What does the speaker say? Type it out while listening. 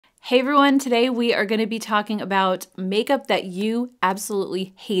Hey everyone, today we are going to be talking about makeup that you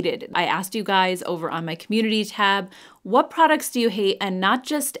absolutely hated. I asked you guys over on my community tab, what products do you hate? And not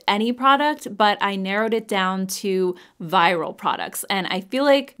just any product, but I narrowed it down to viral products. And I feel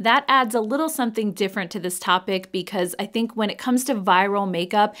like that adds a little something different to this topic because I think when it comes to viral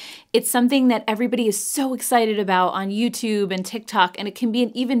makeup, it's something that everybody is so excited about on YouTube and TikTok, and it can be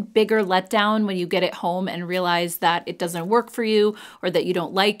an even bigger letdown when you get it home and realize that it doesn't work for you or that you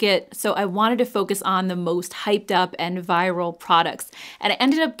don't like it. So I wanted to focus on the most hyped up and viral products. And I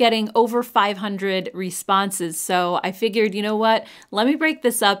ended up getting over 500 responses. So I figured, you know what, let me break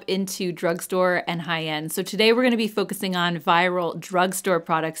this up into drugstore and high-end. So today we're going to be focusing on viral drugstore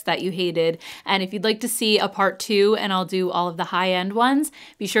products that you hated. And if you'd like to see a part 2 and I'll do all of the high-end ones,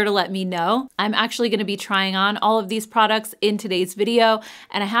 be sure to let me know. I'm actually going to be trying on all of these products in today's video.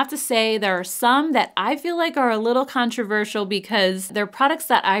 And I have to say there are some that I feel like are a little controversial because they're products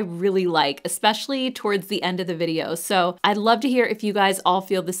that I really like, especially towards the end of the video. So I'd love to hear if you guys all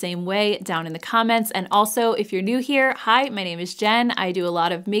feel the same way down in the comments. And also, if you're new here, hi, my name is Jen. I do a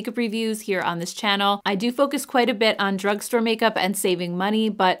lot of makeup reviews here on this channel. I do focus quite a bit on drugstore makeup and saving money,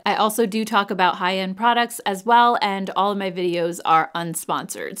 but I also do talk about high-end products as well, and all of my videos are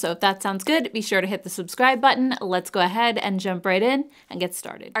unsponsored. So if that sounds good, be sure to hit the subscribe button. Let's go ahead and jump right in and get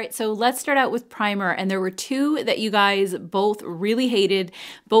started. All right, so let's start out with primer, and there were two that you guys both really hated.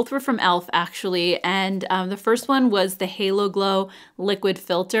 Both were from e.l.f. actually, and the first one was the Halo Glow Liquid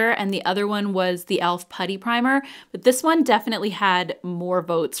Filter, and the other one was the e.l.f. Putty Primer. But this one definitely had more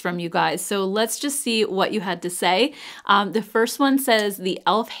votes from you guys. So let's just see what you had to say. The first one says the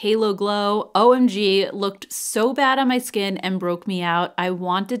e.l.f. Halo Glow, OMG, looked so bad on my skin and broke me out. I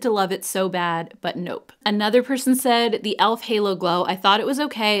wanted to love it so bad, but nope. Another person said the e.l.f. Halo Glow, I thought it was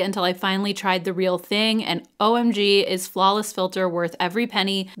okay until I finally tried the real thing, and OMG is flawless filter worth every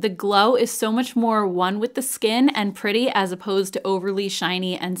penny. The glow is so much more one with the skin and pretty as opposed to overly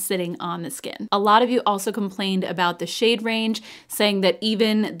shiny and sitting on the skin. A lot of you also complained about the shade range, saying that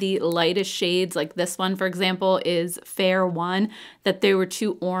even the lightest shades, like this one for example, is Fair 1, that they were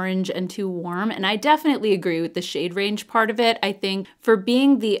too orange and too warm. And I definitely agree with the shade range part of it. I think for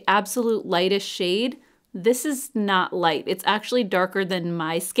being the absolute lightest shade, this is not light. It's actually darker than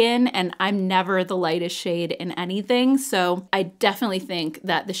my skin, and I'm never the lightest shade in anything. So I definitely think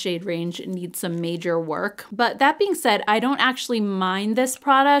that the shade range needs some major work. But that being said, I don't actually mind this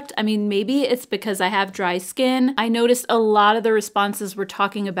product. I mean, maybe it's because I have dry skin. I noticed a lot of the responses were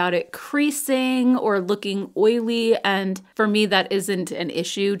talking about it creasing or looking oily. And for me, that isn't an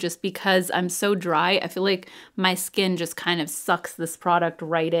issue just because I'm so dry. I feel like my skin just kind of sucks this product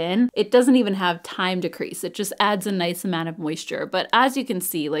right in. It doesn't even have time to crease. It just adds a nice amount of moisture. But as you can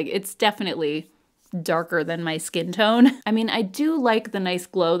see, like, it's definitely darker than my skin tone. I mean, I do like the nice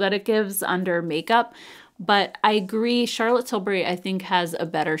glow that it gives under makeup, but I agree, Charlotte Tilbury, I think, has a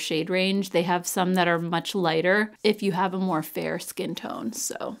better shade range. They have some that are much lighter if you have a more fair skin tone.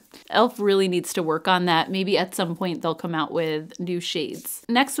 So e.l.f. really needs to work on that. Maybe at some point they'll come out with new shades.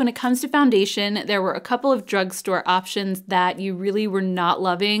 Next, when it comes to foundation, there were a couple of drugstore options that you really were not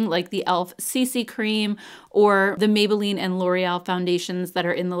loving, like the e.l.f. CC Cream or the Maybelline and L'Oreal foundations that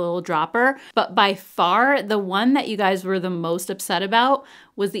are in the little dropper. But by far, the one that you guys were the most upset about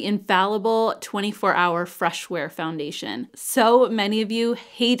was the Infallible 24-Hour Fresh Wear Foundation. So many of you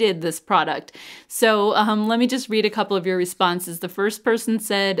hated this product. So let me just read a couple of your responses. The first person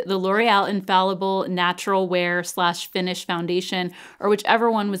said the L'Oreal Infallible Natural Wear / Finish Foundation, or whichever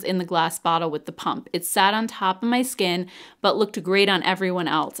one was in the glass bottle with the pump. It sat on top of my skin, but looked great on everyone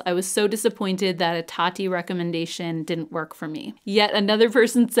else. I was so disappointed that a Tati recommendation didn't work for me. Yet another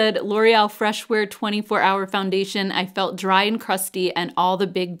person said L'Oreal Fresh Wear 24-Hour Foundation. I felt dry and crusty, and all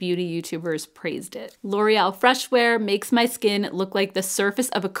the big beauty YouTubers praised it. L'Oreal Fresh Wear makes my skin look like the surface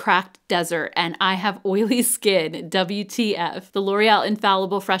of a cracked desert, and I have oily skin. WTF. The L'Oreal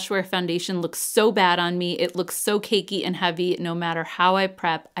Infallible Fresh Wear Foundation looks so bad on me. It looks so cakey and heavy. No matter how I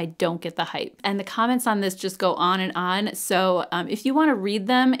prep, I don't get the hype. And the comments on this just go on and on. So if you want to read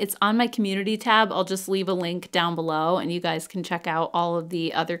them, it's on my community tab. I'll just leave a link down below and you guys can check out all of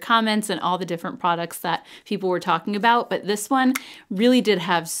the other comments and all the different products that people were talking about. But this one really did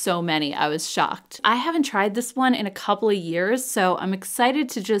have so many. I was shocked. I haven't tried this one in a couple of years, so I'm excited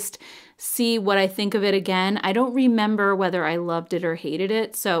to just see what I think of it again. I don't remember whether I loved it or hated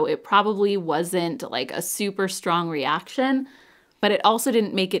it, so it probably wasn't like a super strong reaction. But it also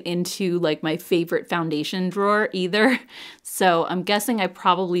didn't make it into like my favorite foundation drawer either. So I'm guessing I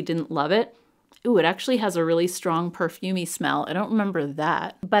probably didn't love it. Ooh, it actually has a really strong perfumey smell. I don't remember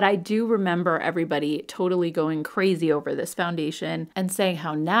that, but I do remember everybody totally going crazy over this foundation and saying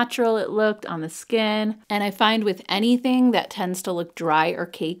how natural it looked on the skin. And I find with anything that tends to look dry or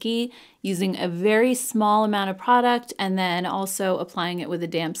cakey, using a very small amount of product and then also applying it with a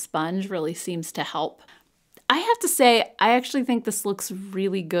damp sponge really seems to help. I have to say, I actually think this looks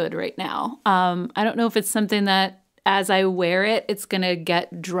really good right now. I don't know if it's something that as I wear it, it's gonna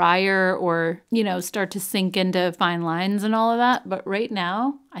get drier or, you know, start to sink into fine lines and all of that. But right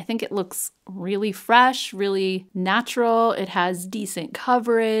now, I think it looks really fresh, really natural. It has decent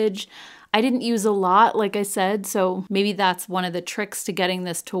coverage. I didn't use a lot, like I said, so maybe that's one of the tricks to getting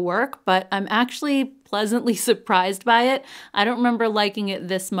this to work, but I'm actually pleasantly surprised by it. I don't remember liking it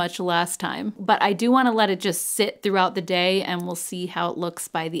this much last time, but I do want to let it just sit throughout the day and we'll see how it looks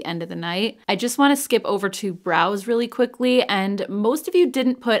by the end of the night. I just want to skip over to brows really quickly, and most of you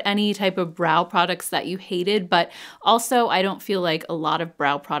didn't put any type of brow products that you hated, but also I don't feel like a lot of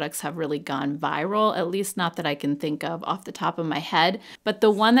brow products have really gone viral, at least not that I can think of off the top of my head. But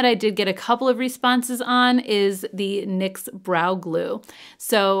the one that I did get a couple of responses on is the NYX Brow Glue.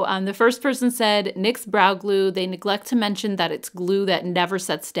 So the first person said, NYX Brow Glue, they neglect to mention that it's glue that never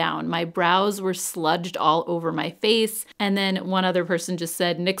sets down. My brows were sludged all over my face. And then one other person just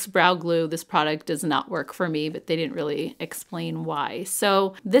said, NYX Brow Glue, this product does not work for me, but they didn't really explain why.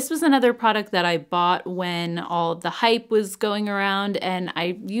 So this was another product that I bought when all the hype was going around, and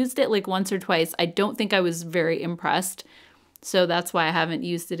I used it like once or twice. I don't think I was very impressed, so that's why I haven't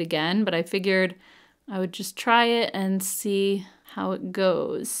used it again, but I figured I would just try it and see how it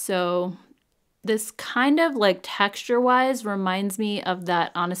goes. So this kind of like texture-wise reminds me of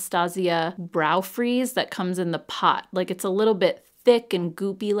that Anastasia Brow Freeze that comes in the pot. Like it's a little bit thick and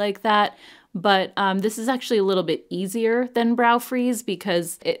goopy like that, but this is actually a little bit easier than Brow Freeze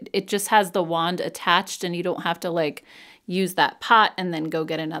because it just has the wand attached and you don't have to like use that pot and then go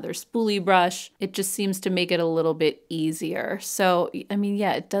get another spoolie brush. It just seems to make it a little bit easier. So, I mean,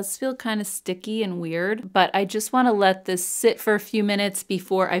 yeah, it does feel kind of sticky and weird, but I just want to let this sit for a few minutes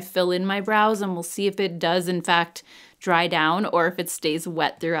before I fill in my brows, and we'll see if it does in fact dry down or if it stays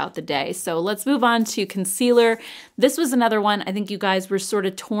wet throughout the day. So let's move on to concealer. This was another one. I think you guys were sort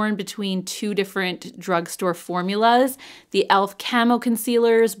of torn between two different drugstore formulas, the e.l.f. Camo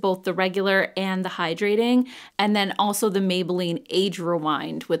Concealers, both the regular and the hydrating, and then also the Maybelline Age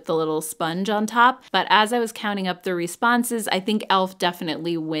Rewind with the little sponge on top. But as I was counting up the responses, I think e.l.f.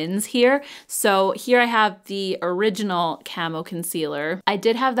 definitely wins here. So here I have the original Camo Concealer. I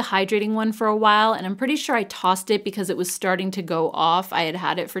did have the hydrating one for a while, and I'm pretty sure I tossed it because it was starting to go off. I had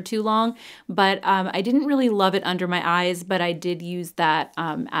had it for too long, but I didn't really love it under my eyes, but I did use that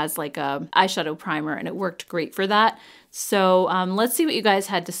as like a eyeshadow primer, and it worked great for that. So let's see what you guys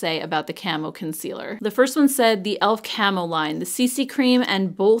had to say about the Camo Concealer. The first one said, the e.l.f. Camo line, the CC cream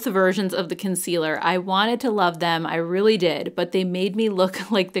and both versions of the concealer. I wanted to love them, I really did, but they made me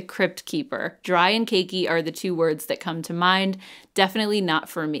look like the Crypt Keeper. Dry and cakey are the two words that come to mind. Definitely not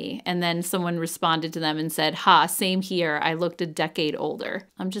for me. And then someone responded to them and said, ha, same here, I looked a decade older.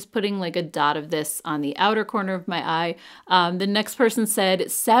 I'm just putting like a dot of this on the outer corner of my eye. The next person said,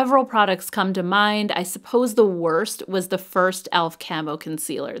 several products come to mind. I suppose the worst was the first e.l.f. Camo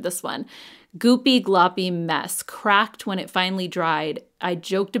Concealer, this one. Goopy, gloppy mess, cracked when it finally dried. I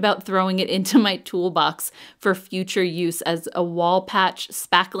joked about throwing it into my toolbox for future use as a wall patch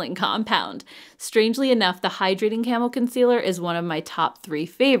spackling compound. Strangely enough, the hydrating Camo Concealer is one of my top 3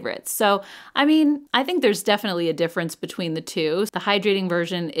 favorites. So, I mean, I think there's definitely a difference between the two. The hydrating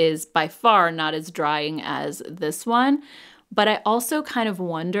version is by far not as drying as this one. But I also kind of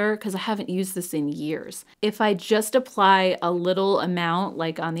wonder, because I haven't used this in years, if I just apply a little amount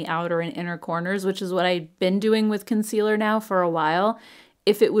like on the outer and inner corners, which is what I've been doing with concealer now for a while,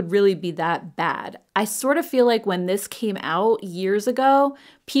 if it would really be that bad. I sort of feel like when this came out years ago,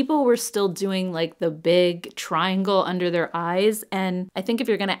 people were still doing like the big triangle under their eyes. And I think if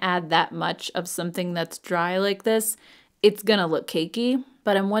you're gonna add that much of something that's dry like this, it's gonna look cakey.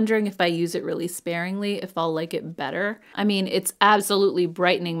 But I'm wondering if I use it really sparingly, if I'll like it better. I mean, it's absolutely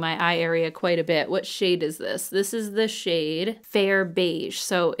brightening my eye area quite a bit. What shade is this? This is the shade Fair Beige.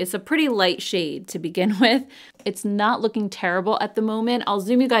 So it's a pretty light shade to begin with. It's not looking terrible at the moment. I'll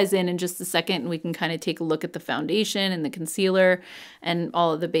zoom you guys in just a second and we can kind of take a look at the foundation and the concealer and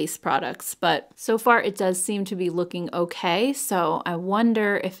all of the base products. But so far it does seem to be looking okay. So I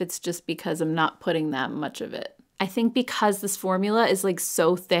wonder if it's just because I'm not putting that much of it. I think because this formula is like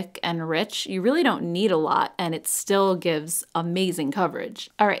so thick and rich, you really don't need a lot and it still gives amazing coverage.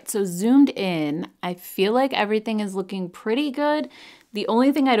 All right, so zoomed in, I feel like everything is looking pretty good. The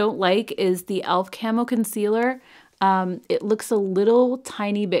only thing I don't like is the e.l.f. Camo Concealer. It looks a little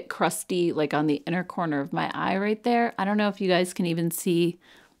tiny bit crusty, like on the inner corner of my eye right there. I don't know if you guys can even see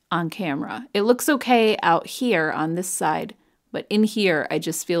on camera. It looks okay out here on this side, but in here, I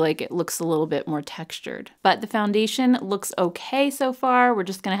just feel like it looks a little bit more textured. But the foundation looks okay so far. We're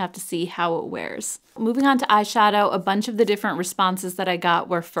just gonna have to see how it wears. Moving on to eyeshadow, a bunch of the different responses that I got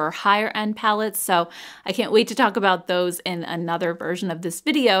were for higher end palettes, so I can't wait to talk about those in another version of this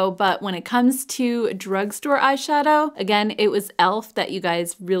video. But when it comes to drugstore eyeshadow, again, it was e.l.f. that you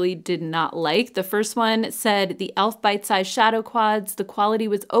guys really did not like. The first one said the e.l.f. bite-sized shadow quads, the quality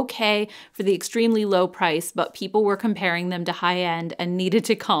was okay for the extremely low price, but people were comparing them to high end and needed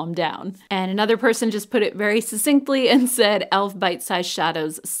to calm down. And another person just put it very succinctly and said e.l.f. bite-sized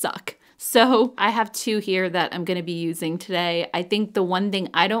shadows suck. So I have two here that I'm gonna be using today. I think the one thing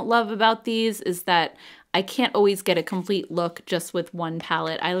I don't love about these is that I can't always get a complete look just with one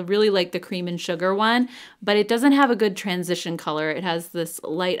palette. I really like the Cream and Sugar one, but it doesn't have a good transition color. It has this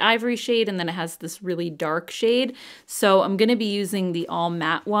light ivory shade and then it has this really dark shade. So I'm gonna be using the all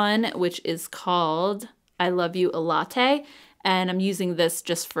matte one, which is called I Love You a Latte. And I'm using this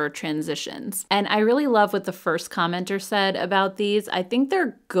just for transitions. And I really love what the first commenter said about these. I think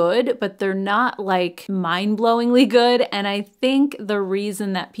they're good, but they're not like mind-blowingly good. And I think the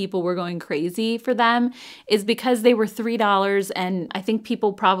reason that people were going crazy for them is because they were $3, and I think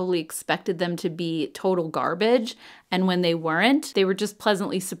people probably expected them to be total garbage. And when they weren't, they were just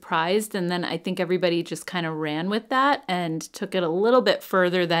pleasantly surprised. And then I think everybody just kind of ran with that and took it a little bit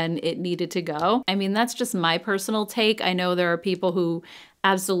further than it needed to go. I mean, that's just my personal take. I know there are people who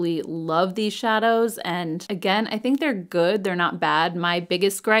absolutely love these shadows. And again, I think they're good. They're not bad. My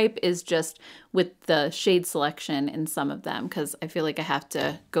biggest gripe is just with the shade selection in some of them, because I feel like I have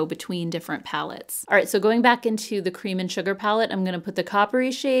to go between different palettes. All right, so going back into the Cream and Sugar palette, I'm gonna put the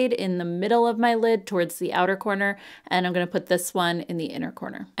coppery shade in the middle of my lid towards the outer corner, and I'm gonna put this one in the inner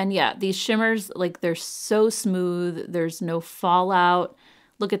corner. And yeah, these shimmers, like they're so smooth, there's no fallout.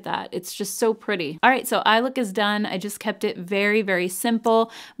 Look at that. It's just so pretty. All right, so eye look is done. I just kept it very, very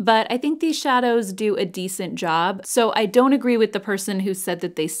simple, but I think these shadows do a decent job. So I don't agree with the person who said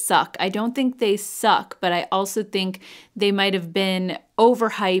that they suck. I don't think they suck, but I also think they might have been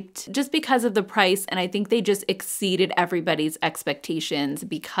overhyped just because of the price, and I think they just exceeded everybody's expectations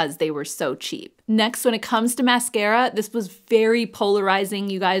because they were so cheap. Next, when it comes to mascara, this was very polarizing.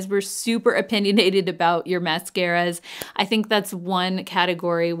 You guys were super opinionated about your mascaras. I think that's one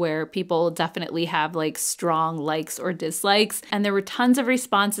category where people definitely have like strong likes or dislikes, and there were tons of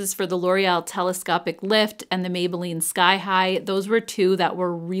responses for the L'Oreal Telescopic Lift and the Maybelline Sky High. Those were two that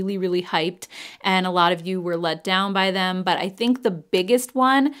were really, really hyped, and a lot of you were let down by them, but I think the biggest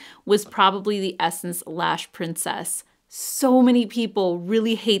one was probably the Essence Lash Princess. So many people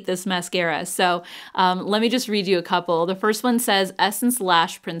really hate this mascara. So let me just read you a couple. The first one says, Essence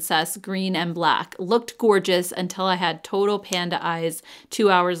Lash Princess, green and black. Looked gorgeous until I had total panda eyes 2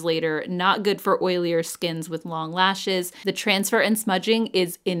 hours later. Not good for oilier skins with long lashes. The transfer and smudging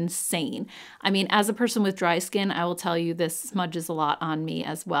is insane. I mean, as a person with dry skin, I will tell you this smudges a lot on me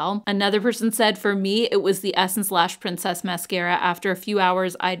as well. Another person said, for me, it was the Essence Lash Princess mascara. After a few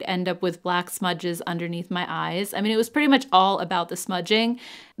hours, I'd end up with black smudges underneath my eyes. I mean, it was pretty much all about the smudging.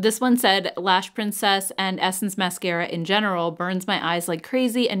 This one said, Lash Princess and Essence mascara in general burns my eyes like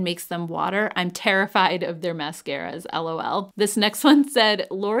crazy and makes them water. I'm terrified of their mascaras, LOL. This next one said,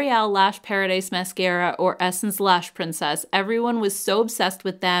 L'Oreal Lash Paradise mascara or Essence Lash Princess. Everyone was so obsessed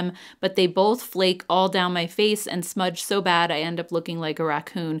with them, but they both flake all down my face and smudge so bad I end up looking like a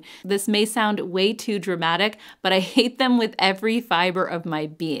raccoon. This may sound way too dramatic, but I hate them with every fiber of my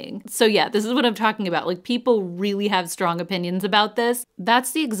being. So yeah, this is what I'm talking about. Like, people really have strong opinions about this.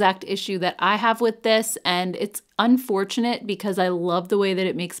 That's the exact issue that I have with this, and it's unfortunate because I love the way that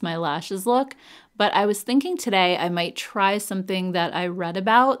it makes my lashes look. But I was thinking today I might try something that I read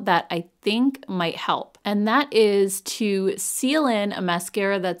about that I think might help. And that is to seal in a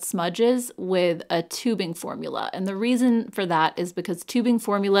mascara that smudges with a tubing formula. And the reason for that is because tubing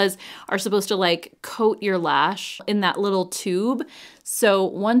formulas are supposed to like coat your lash in that little tube. So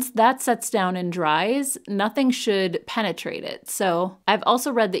once that sets down and dries, nothing should penetrate it. So I've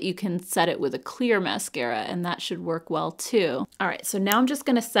also read that you can set it with a clear mascara, and that should work well too. All right, so now I'm just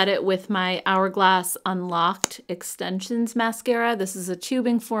gonna set it with my Hourglass Unlocked Extensions mascara. This is a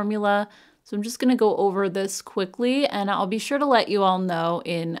tubing formula. So I'm just gonna go over this quickly, and I'll be sure to let you all know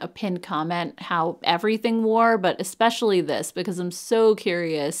in a pinned comment how everything wore, but especially this, because I'm so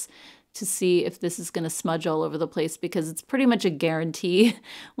curious to see if this is going to smudge all over the place because it's pretty much a guarantee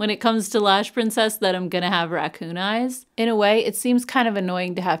when it comes to Lash Princess that I'm going to have raccoon eyes. In a way, it seems kind of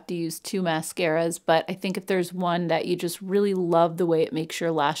annoying to have to use 2 mascaras, but I think if there's one that you just really love the way it makes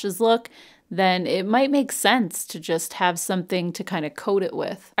your lashes look, then it might make sense to just have something to kind of coat it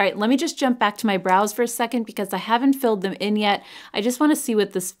with. All right, let me just jump back to my brows for a second because I haven't filled them in yet. I just want to see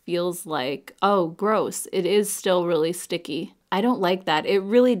what this feels like. Oh, gross. It is still really sticky. I don't like that. It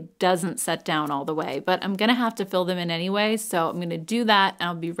really doesn't set down all the way, but I'm gonna have to fill them in anyway, so I'm gonna do that and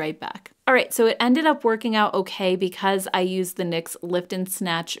I'll be right back. All right, so it ended up working out okay because I used the NYX Lift and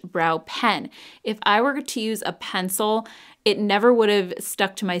Snatch Brow Pen. If I were to use a pencil, it never would have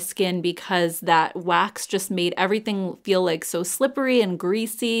stuck to my skin because that wax just made everything feel like so slippery and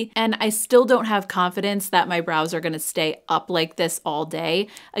greasy. And I still don't have confidence that my brows are gonna stay up like this all day.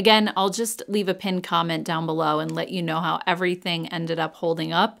 Again, I'll just leave a pinned comment down below and let you know how everything ended up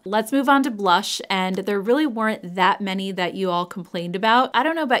holding up. Let's move on to blush, and there really weren't that many that you all complained about. I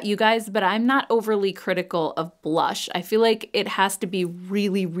don't know about you guys, but I'm not overly critical of blush. I feel like it has to be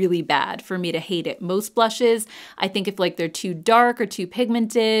really, really bad for me to hate it. Most blushes, I think if like they're too dark or too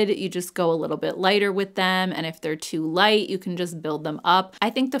pigmented, you just go a little bit lighter with them. And if they're too light, you can just build them up. I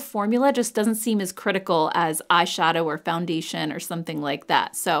think the formula just doesn't seem as critical as eyeshadow or foundation or something like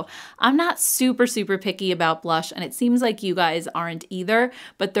that. So I'm not super, super picky about blush, and it seems like you guys aren't either,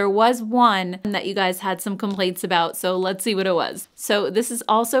 but there was one that you guys had some complaints about. So let's see what it was. So this is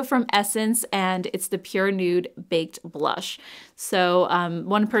also from Essence, and it's the Pure Nude Baked Blush. So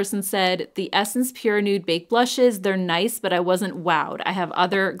one person said, the Essence Pure Nude Baked Blushes, they're nice, but I wasn't wowed. I have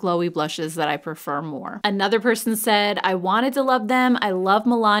other glowy blushes that I prefer more. Another person said, I wanted to love them. I love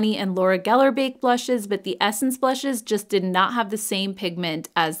Milani and Laura Geller baked blushes, but the Essence blushes just did not have the same pigment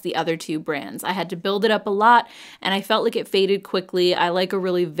as the other 2 brands. I had to build it up a lot, and I felt like it faded quickly. I like a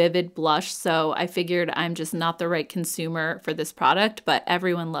really vivid blush, so I figured I'm just not the right consumer for this product, but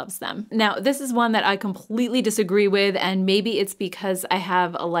everyone loves them. Now, this is one that I completely disagree with, and maybe it's because I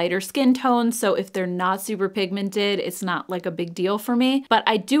have a lighter skin tone, so if they're not super pigmented, it's not like a big deal for me. But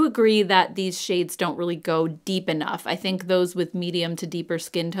I do agree that these shades don't really go deep enough. I think those with medium to deeper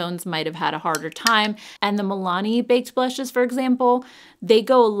skin tones might have had a harder time. And the Milani baked blushes, for example, they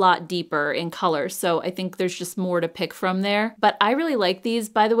go a lot deeper in color, so I think there's just more to pick from there. But I really like these.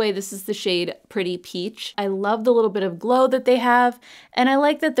 By the way, this is the shade Pretty Peach. I love the little bit of glow that they have, and I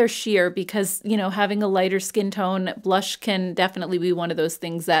like that they're sheer because, you know, having a lighter skin tone, blush can definitely be one of those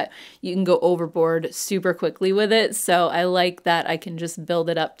things that you can go overboard super quickly with it. So I like that I can just build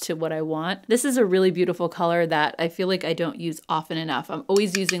it up to what I want. This is a really beautiful color that I feel like I don't use often enough. I'm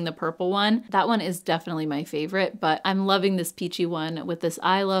always using the purple one. That one is definitely my favorite, but I'm loving this peachy one with this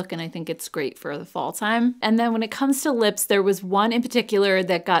eye look, and I think it's great for the fall time. And then when it comes to lips, there was one in particular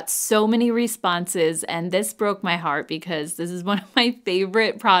that got so many responses, and this broke my heart because this is one of my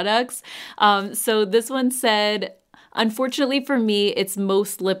favorite products. So this one said, unfortunately for me, it's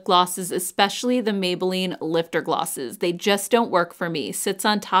most lip glosses, especially the Maybelline lifter glosses. They just don't work for me. Sits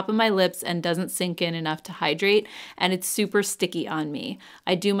on top of my lips and doesn't sink in enough to hydrate, and it's super sticky on me.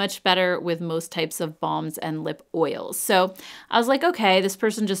 I do much better with most types of balms and lip oils. So I was like, okay, this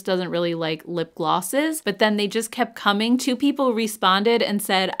person just doesn't really like lip glosses, but then they just kept coming. 2 people responded and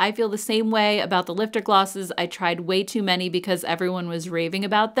said, I feel the same way about the lifter glosses. I tried way too many because everyone was raving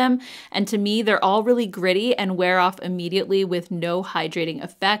about them, and to me, they're all really gritty and wear off immediately with no hydrating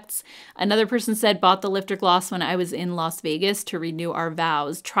effects. Another person said, bought the lifter gloss when I was in Las Vegas to renew our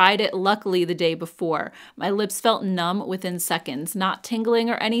vows. Tried it luckily the day before. My lips felt numb within seconds, not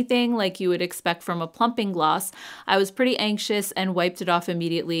tingling or anything like you would expect from a plumping gloss. I was pretty anxious and wiped it off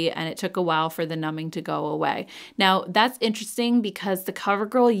immediately, and it took a while for the numbing to go away. Now, that's interesting because the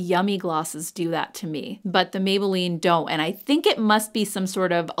CoverGirl Yummy glosses do that to me, but the Maybelline don't, and I think it must be some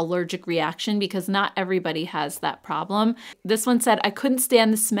sort of allergic reaction because not everybody has that problem. This one said, I couldn't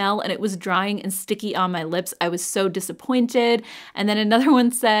stand the smell and it was drying and sticky on my lips. I was so disappointed. And then another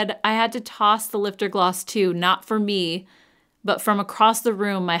one said, I had to toss the lifter gloss too, not for me, but from across the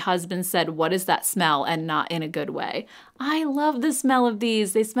room, my husband said, what is that smell? And not in a good way. I love the smell of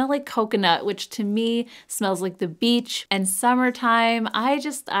these. They smell like coconut, which to me smells like the beach and summertime. I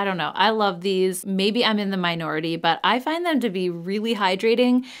don't know. I love these. Maybe I'm in the minority, but I find them to be really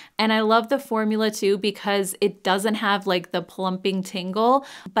hydrating. And I love the formula too because it doesn't have like the plumping tingle,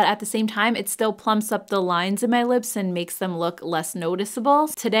 but at the same time, it still plumps up the lines in my lips and makes them look less noticeable.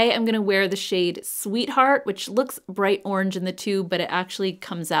 Today, I'm gonna wear the shade Sweetheart, which looks bright orange in the the tube, but it actually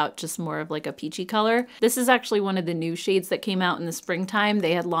comes out just more of like a peachy color. This is actually one of the new shades that came out in the springtime.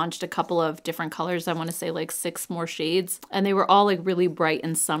 They had launched a couple of different colors. I want to say like 6 more shades, and they were all like really bright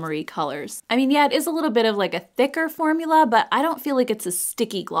and summery colors. I mean, yeah, it is a little bit of like a thicker formula, but I don't feel like it's a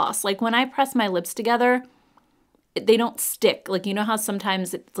sticky gloss. Like when I press my lips together, they don't stick. Like, you know how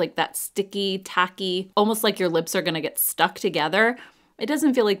sometimes it's like that sticky, tacky, almost like your lips are gonna get stuck together? It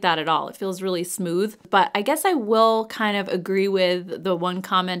doesn't feel like that at all. It feels really smooth. But I guess I will kind of agree with the one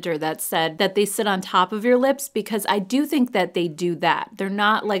commenter that said that they sit on top of your lips, because I do think that they do that. They're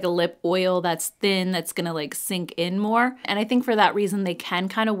not like a lip oil that's thin, that's gonna like sink in more. And I think for that reason, they can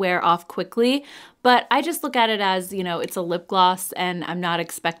kind of wear off quickly. But I just look at it as, you know, it's a lip gloss and I'm not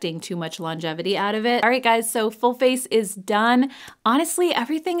expecting too much longevity out of it. All right, guys, so full face is done. Honestly,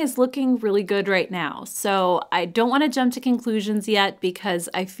 everything is looking really good right now. So I don't want to jump to conclusions yet because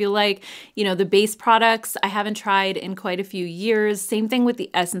I feel like, you know, the base products I haven't tried in quite a few years. Same thing with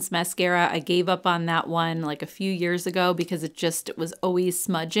the Essence mascara. I gave up on that one like a few years ago because it just was always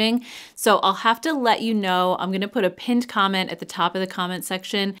smudging. So I'll have to let you know. I'm going to put a pinned comment at the top of the comment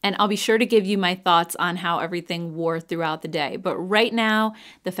section, and I'll be sure to give you my thoughts on how everything wore throughout the day. But right now,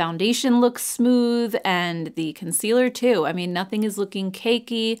 the foundation looks smooth and the concealer too. I mean, nothing is looking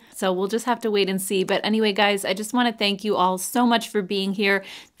cakey, so we'll just have to wait and see. But anyway, guys, I just want to thank you all so much for being here.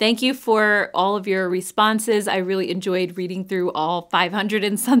 Thank you for all of your responses. I really enjoyed reading through all 500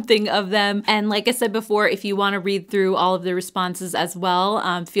 and something of them. And like I said before, if you want to read through all of the responses as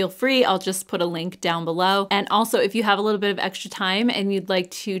well, feel free. I'll just put a link down below. And also, if you have a little bit of extra time and you'd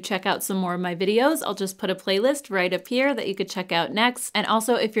like to check out some more of my videos, I'll just put a playlist right up here that you could check out next. And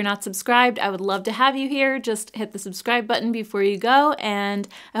also, if you're not subscribed, I would love to have you here. Just hit the subscribe button before you go. And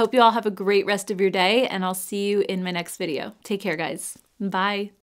I hope you all have a great rest of your day, and I'll see you in my next video. Take care, guys. Bye.